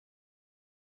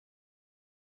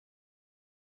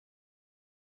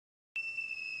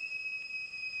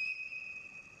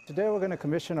Today we're going to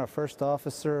commission our first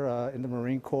officer in the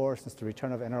Marine Corps since the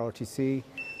return of NROTC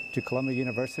to Columbia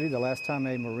University. The last time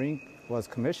a Marine was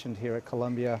commissioned here at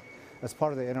Columbia as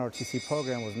part of the NROTC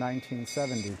program was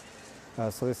 1970.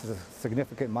 So this is a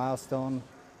significant milestone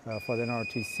for the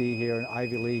NROTC here, an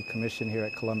Ivy League commission here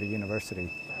at Columbia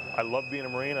University. I love being a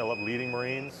Marine, I love leading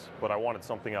Marines, but I wanted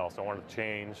something else. I wanted to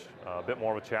change, a bit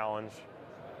more of a challenge.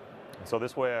 And so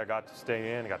this way I got to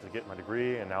stay in, I got to get my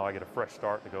degree, and now I get a fresh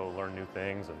start to go learn new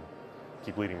things and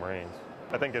keep leading Marines.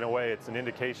 I think in a way it's an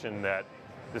indication that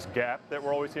this gap that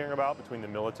we're always hearing about between the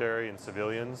military and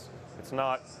civilians, it's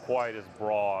not quite as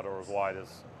broad or as wide as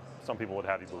some people would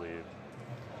have you believe.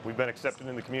 We've been accepted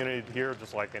in the community here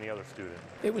just like any other student.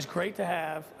 It was great to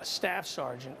have a staff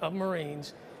sergeant of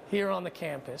Marines here on the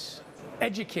campus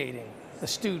educating the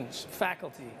students,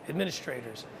 faculty,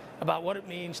 administrators about what it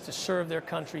means to serve their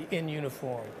country in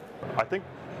uniform. I think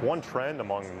one trend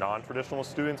among non-traditional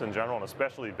students in general, and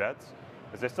especially vets,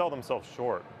 is they sell themselves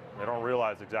short. They don't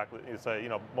realize exactly,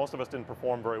 most of us didn't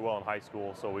perform very well in high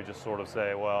school, so we just sort of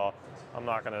say, well, I'm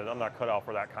not cut out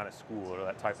for that kind of school or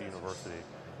that type of university.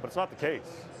 But it's not the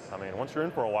case. I mean, once you're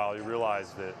in for a while, you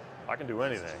realize that I can do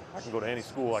anything. I can go to any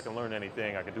school, I can learn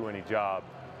anything, I can do any job.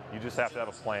 You just have to have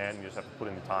a plan, you just have to put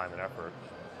in the time and effort.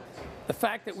 The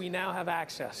fact that we now have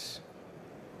access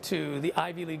to the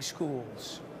Ivy League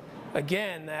schools,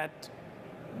 again, that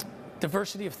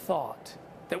diversity of thought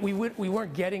that we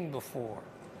weren't getting before,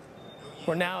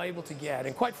 we're now able to get.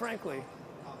 And quite frankly,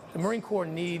 the Marine Corps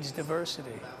needs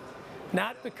diversity.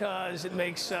 Not because it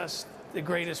makes us the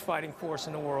greatest fighting force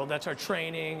in the world, that's our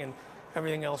training and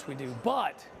everything else we do,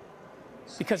 but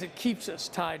because it keeps us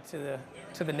tied to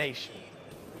the nation.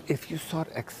 If you sought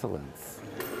excellence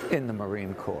in the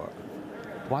Marine Corps,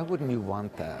 why wouldn't you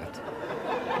want that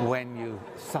when you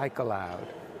cycle out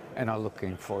and are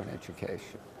looking for an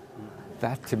education?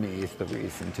 That, to me, is the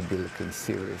reason to be looking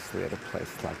seriously at a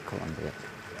place like Columbia.